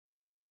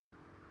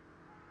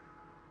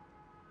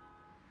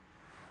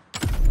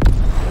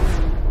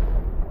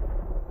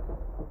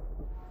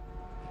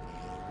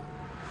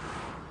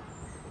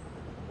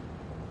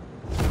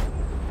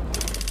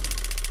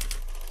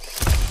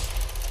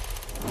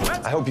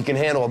hope you can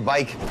handle a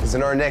bike, because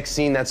in our next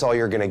scene, that's all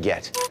you're gonna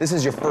get. This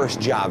is your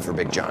first job for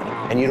Big Johnny,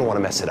 and you don't want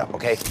to mess it up,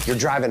 okay? You're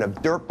driving a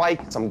dirt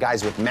bike, some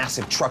guys with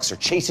massive trucks are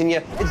chasing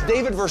you. It's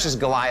David versus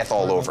Goliath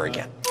all over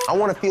again. I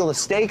want to feel the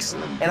stakes,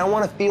 and I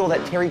want to feel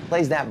that Terry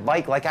plays that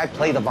bike like I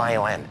play the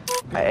violin.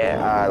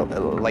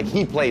 Like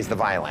he plays the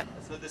violin.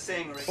 That's what the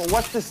saying is. Well,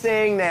 what's the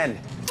saying then?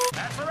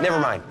 Never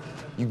mind.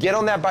 You get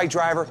on that bike,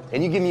 driver,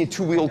 and you give me a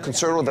two-wheeled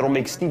concerto that'll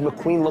make Steve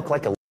McQueen look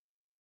like a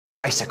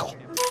bicycle.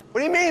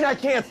 What do you mean I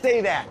can't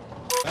say that?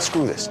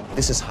 Screw this.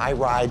 This is High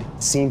Ride,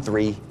 Scene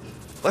 3.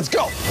 Let's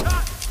go!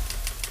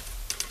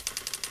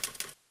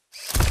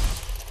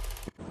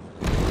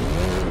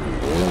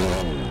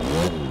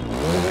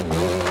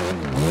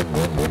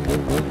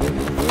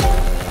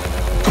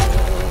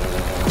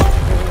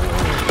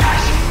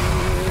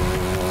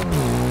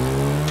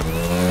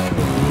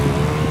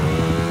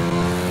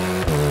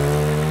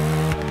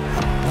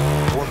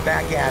 We're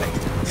back at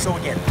it. So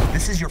again,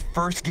 this is your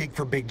first gig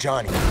for Big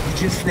Johnny. You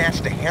just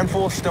snatched a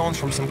handful of stones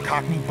from some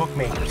Cockney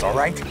bookmakers, all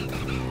right?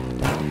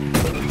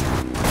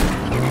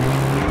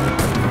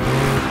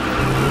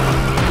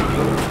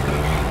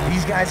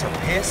 These guys are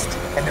pissed,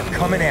 and they're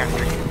coming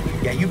after you.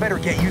 Yeah, you better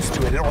get used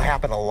to it. It'll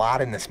happen a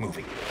lot in this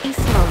movie. East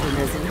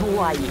Londoners in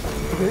Hawaii.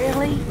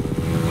 Really?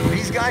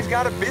 These guys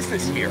got a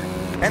business here,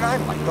 and I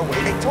like the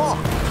way they talk.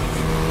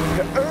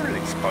 You're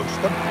only supposed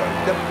to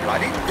blow the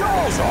bloody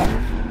doors off.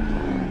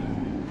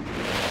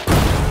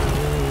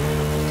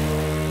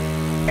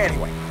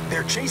 Anyway,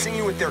 they're chasing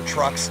you with their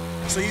trucks,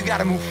 so you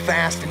gotta move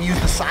fast and use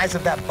the size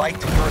of that bike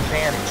to your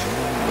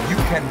advantage. You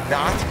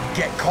cannot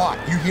get caught.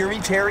 You hear me,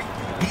 Terry?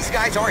 These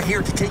guys aren't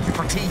here to take you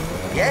for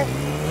teeth, yeah?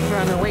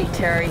 Run away,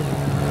 Terry.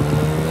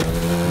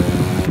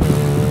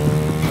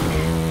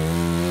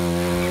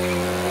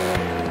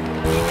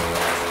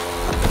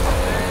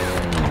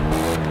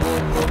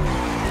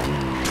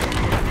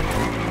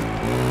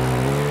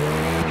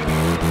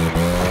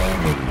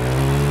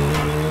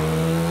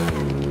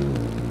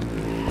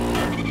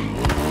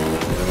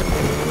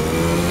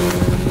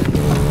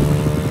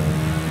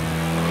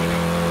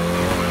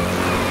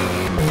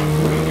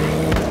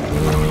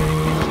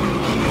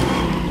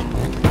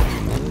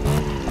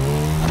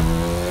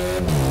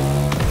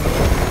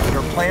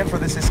 For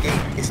this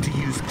escape is to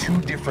use two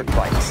different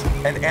bikes.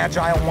 An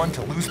agile one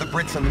to lose the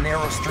Brits on the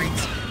narrow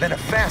streets, then a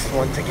fast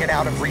one to get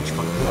out of reach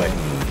for good.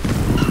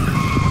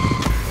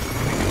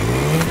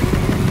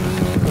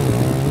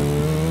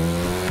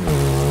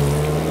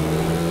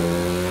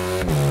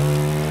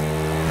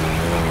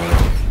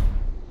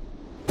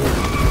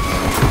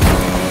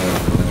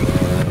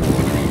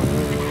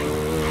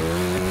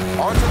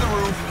 Onto the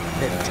roof,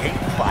 then take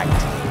flight.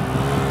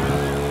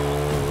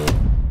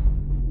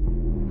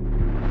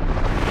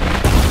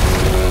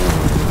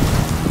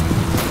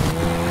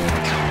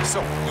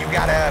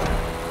 Got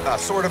a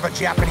sort of a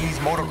Japanese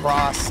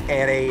motocross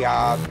and a,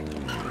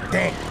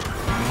 dang.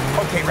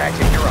 Okay,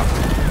 Ratchet, you're up.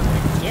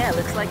 Yeah,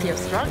 looks like you're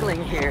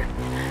struggling here.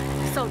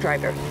 So,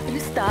 driver, you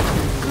start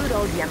with good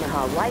old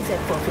Yamaha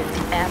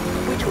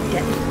YZ450F, which will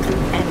get you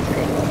through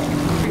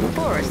anything,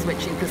 before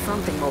switching to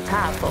something more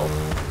powerful.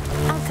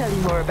 I'll tell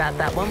you more about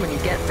that one when you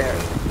get there.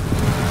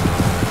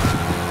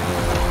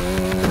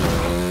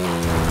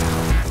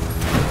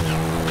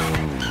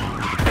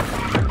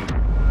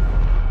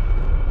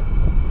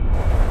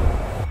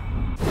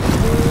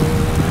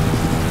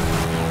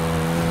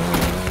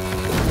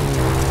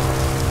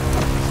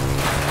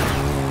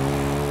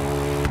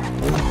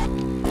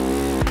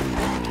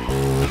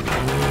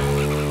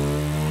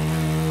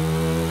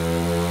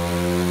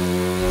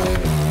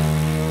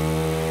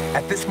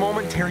 At this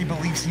moment, Terry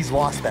believes he's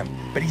lost them,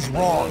 but he's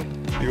wrong.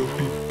 He'll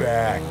be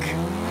back.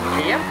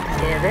 Yep,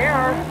 here they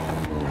are.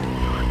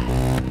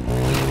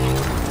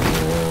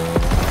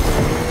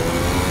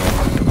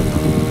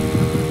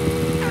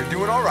 You're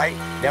doing all right.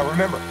 Now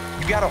remember,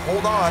 you gotta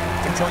hold on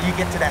until you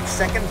get to that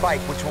second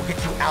bike, which will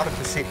get you out of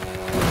the city.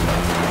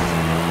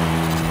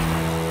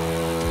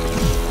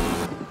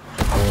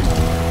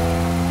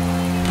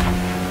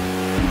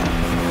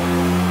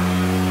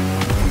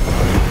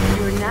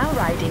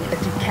 Riding a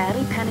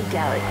Ducati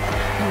Panigale.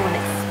 You want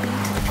its speed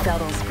to be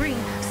felt on screen,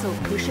 so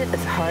push it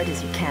as hard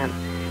as you can.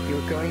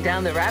 You're going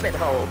down the rabbit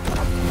hole.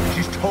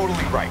 She's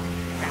totally right.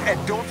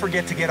 And don't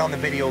forget to get on the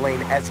video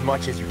lane as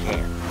much as you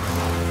can.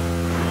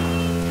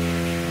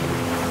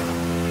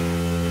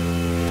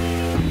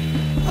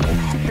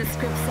 The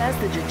script says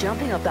that you're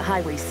jumping off the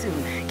highway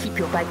soon. Keep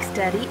your bike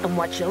steady and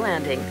watch your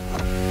landing.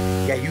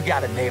 Yeah, you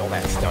gotta nail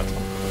that stunt.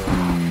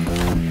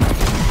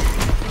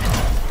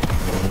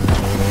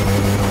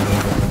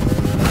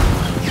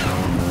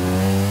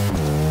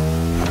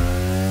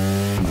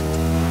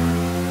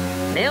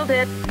 Nailed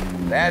it.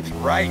 That's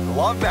right.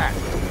 Love that.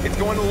 It's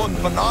going to look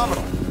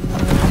phenomenal.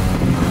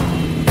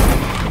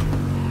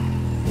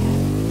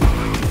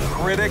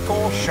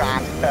 Critical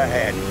shot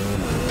ahead.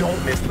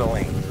 Don't miss the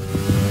lane.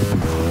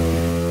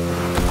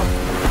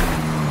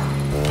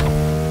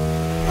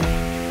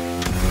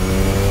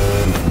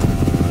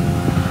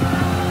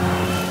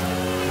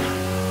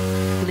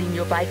 Lean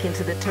your bike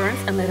into the turns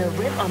and let her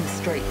rip on the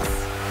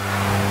straights.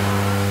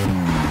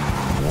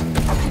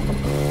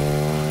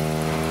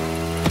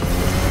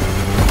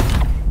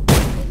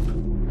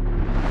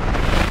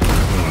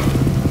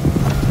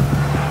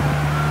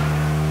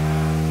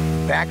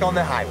 back on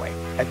the highway.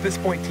 At this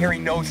point, Terry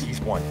knows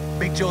he's won.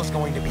 Big Joe's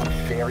going to be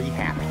very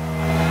happy.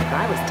 If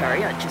I was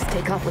Terry, I'd just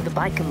take off with the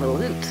bike and the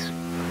loot.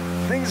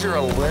 Things are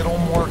a little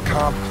more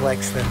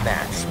complex than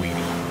that, sweetie.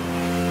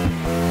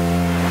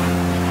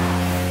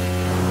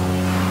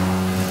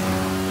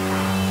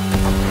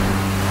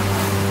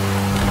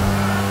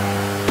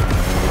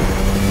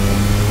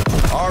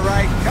 All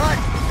right,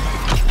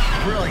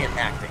 cut! Brilliant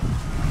acting.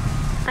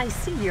 I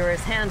see you're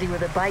as handy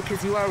with a bike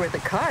as you are with a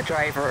car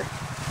driver.